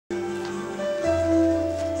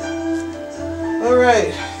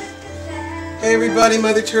Alright. Hey everybody,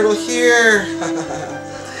 Mother Turtle here.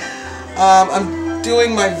 I'm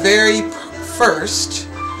doing my very first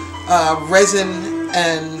resin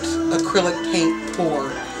and acrylic paint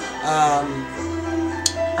pour.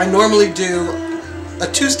 I normally do a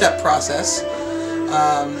two-step process,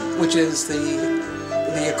 which is the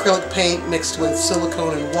acrylic paint mixed with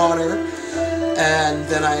silicone and water, and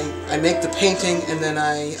then I make the painting, and then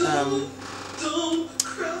I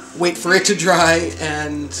wait for it to dry,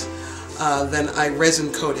 and then I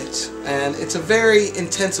resin coat it. And it's a very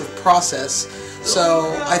intensive process,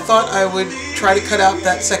 so I thought I would try to cut out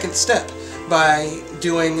that second step by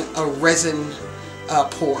doing a resin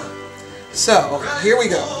pour. So here we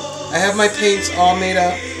go. I have my paints all made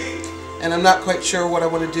up, and I'm not quite sure what I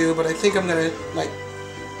want to do, but I think I'm going to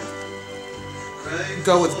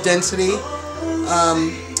go with density.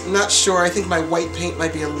 I'm not sure. I think my white paint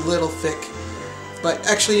might be a little thick. But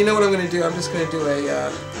actually, you know what I'm going to do? I'm just going to do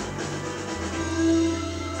a...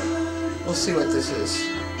 we'll see what this is.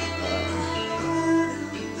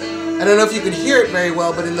 I don't know if you can hear it very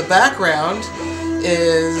well, but in the background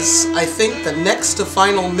is, I think, the next to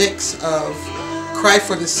final mix of Cry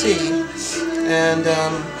for the Sea. And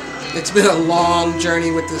it's been a long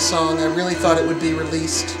journey with this song. I really thought it would be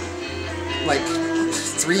released like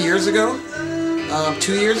 3 years ago.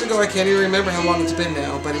 2 years ago, I can't even remember how long it's been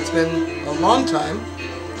now, but it's been a long time.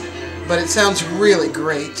 But it sounds really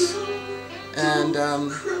great, and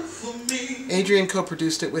Adrienne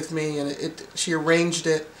co-produced it with me, and she arranged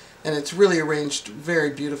it, and it's really arranged very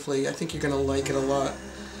beautifully. I think you're going to like it a lot.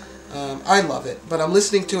 I love it, but I'm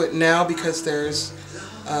listening to it now because there's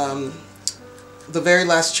the very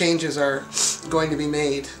last changes are going to be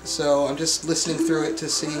made, so I'm just listening through it to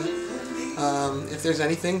see if there's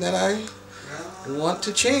anything that I want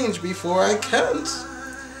to change before I can't.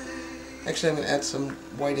 Actually, I'm going to add some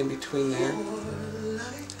white in between there.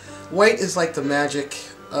 White is like the magic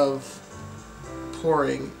of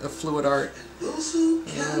pouring, of fluid art.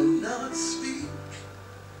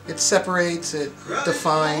 It separates, it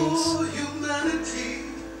defines.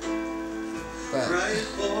 But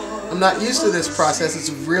I'm not used to this process. It's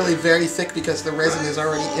really very thick because the resin is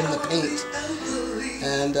already in the paint.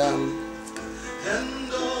 And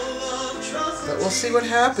but we'll see what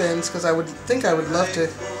happens, because I would love to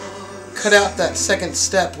cut out that second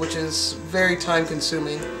step, which is very time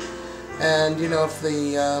consuming. And you know, if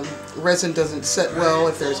the resin doesn't set well,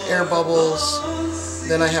 if there's air bubbles,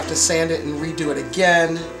 then I have to sand it and redo it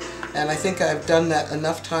again. And I think I've done that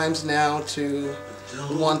enough times now to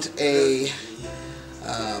want a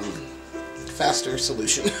faster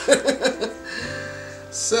solution.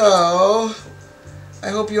 So I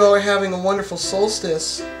hope you all are having a wonderful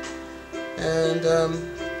solstice and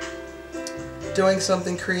doing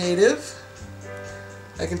something creative.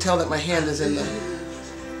 I can tell that my hand is in the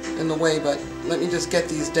way, but let me just get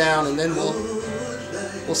these down, and then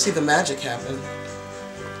we'll see the magic happen.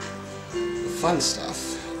 The fun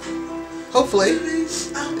stuff. Hopefully.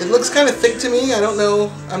 It looks kind of thick to me. I don't know.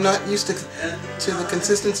 I'm not used to the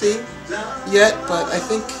consistency yet, but I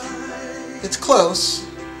think it's close.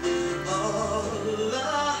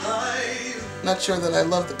 Not sure that I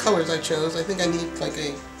love the colors I chose. I think I need like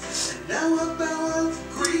a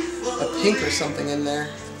pink or something in there.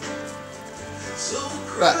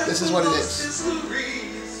 But this is what it is.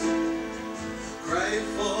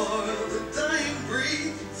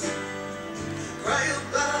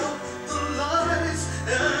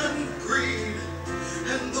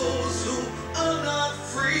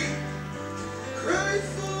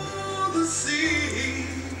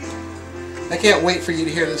 I can't wait for you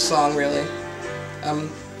to hear this song, really. I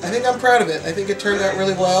think I'm proud of it. I think it turned out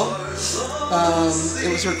really well.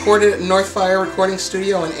 It was recorded at Northfire Recording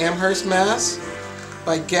Studio in Amherst, Mass.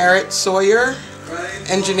 by Garrett Sawyer,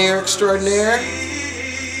 engineer extraordinaire.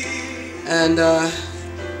 And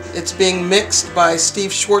it's being mixed by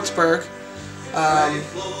Steve Schwartzberg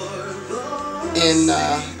in,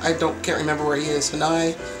 can't remember where he is,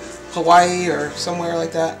 Hawaii or somewhere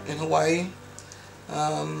like that in Hawaii.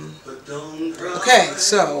 Okay,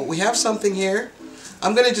 so we have something here.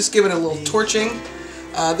 I'm going to just give it a little torching.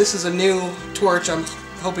 This is a new torch. I'm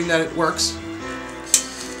hoping that it works.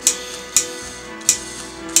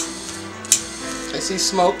 I see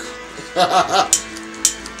smoke. I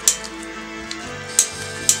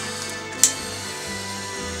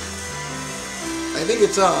think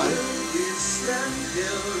it's on.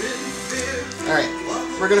 Alright,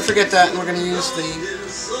 we're going to forget that and we're going to use the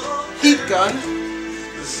heat gun.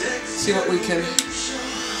 See what we can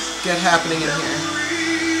get happening in here.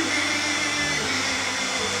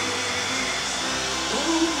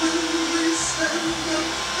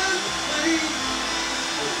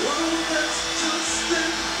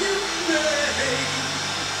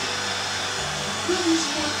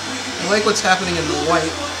 like what's happening in the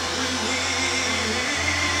white.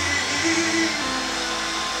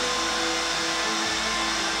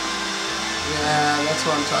 Yeah, that's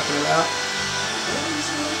what I'm talking about.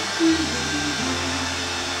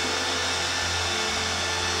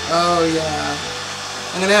 Oh yeah.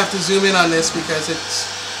 I'm going to have to zoom in on this because it's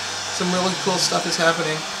some really cool stuff is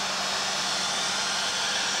happening.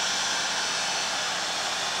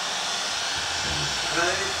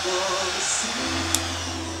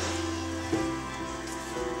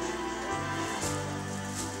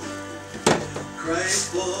 Cry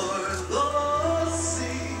for the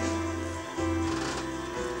sea.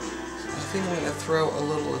 I think I'm going to throw a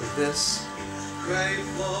little of this in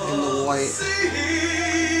the white.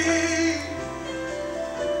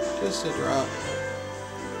 Just a drop.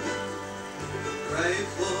 Cry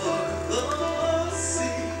for the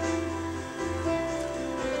sea.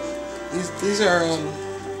 These are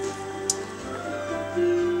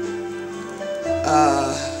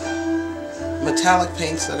metallic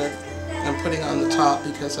paints that I'm putting on the top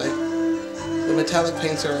because the metallic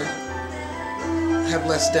paints have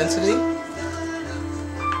less density,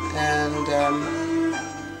 and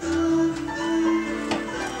I'm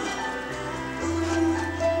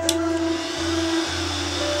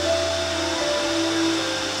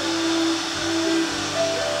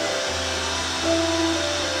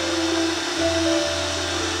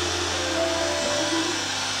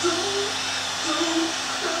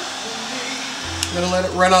going to let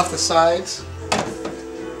it run off the sides.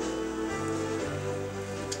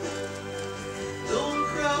 Don't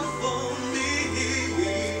cry for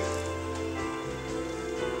me.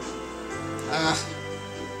 Ah,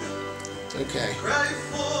 it's okay. Cry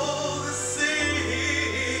for the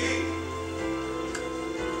sea.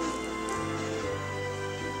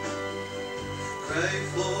 Cry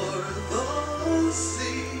for the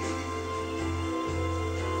sea.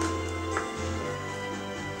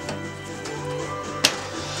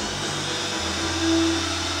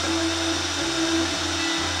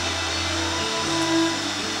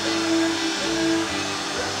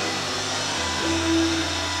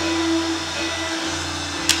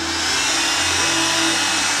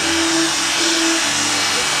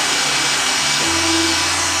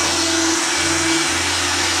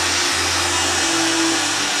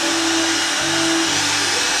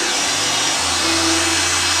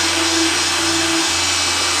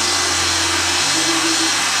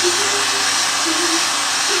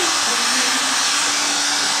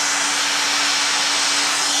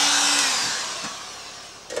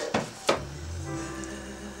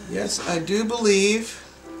 Yes, I do believe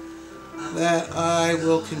that I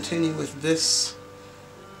will continue with this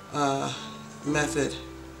method.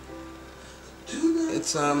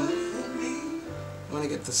 It's I want to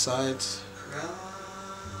get the sides.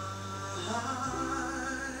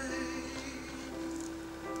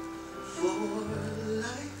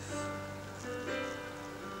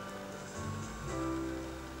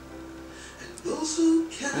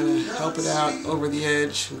 And help it out over the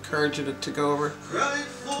edge, encourage it to go over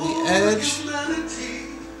the edge.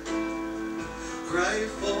 Cry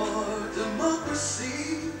for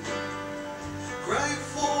democracy. Cry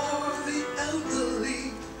for the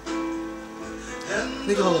elderly. I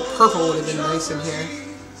think a little purple would have been nice in here.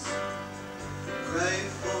 Cry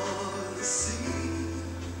for the sea.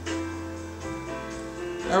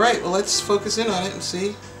 Alright, well let's focus in on it and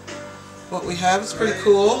see what we have. It's pretty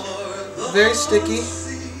cool. Very sticky.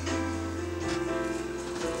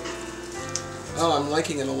 Oh, I'm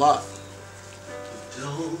liking it a lot.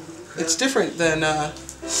 It's different than the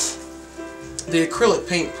acrylic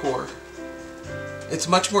paint pour. It's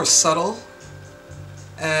much more subtle,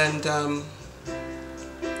 and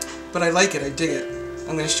but I like it. I dig it.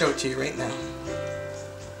 I'm going to show it to you right now.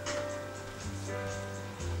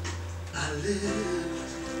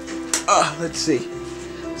 Let's see.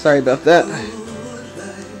 Sorry about that.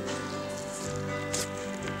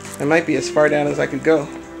 I might be as far down as I could go.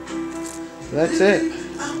 That's it.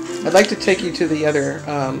 I'd like to take you to the other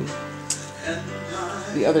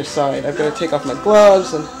side. I've got to take off my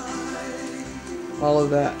gloves and all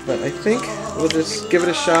of that, but I think we'll just give it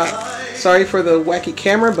a shot. Sorry for the wacky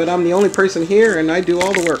camera, but I'm the only person here and I do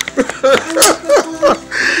all the work.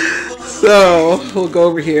 So we'll go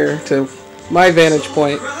over here to my vantage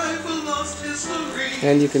point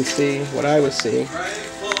and you can see what I was seeing.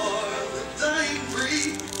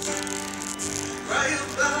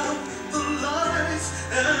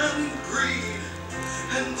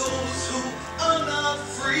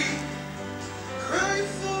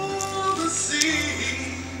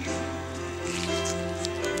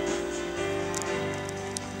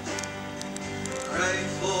 Cry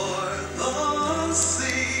for the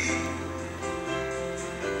sea.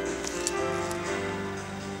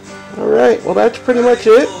 Alright, well that's pretty much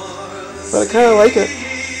it. But I kind of like it.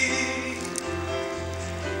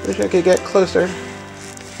 Wish I could get closer.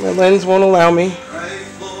 My lens won't allow me.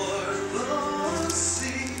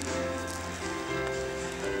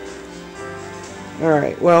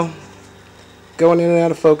 Alright, well, going in and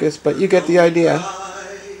out of focus, but you get the idea.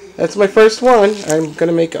 That's my first one. I'm going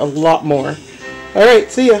to make a lot more.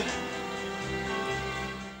 Alright, see ya.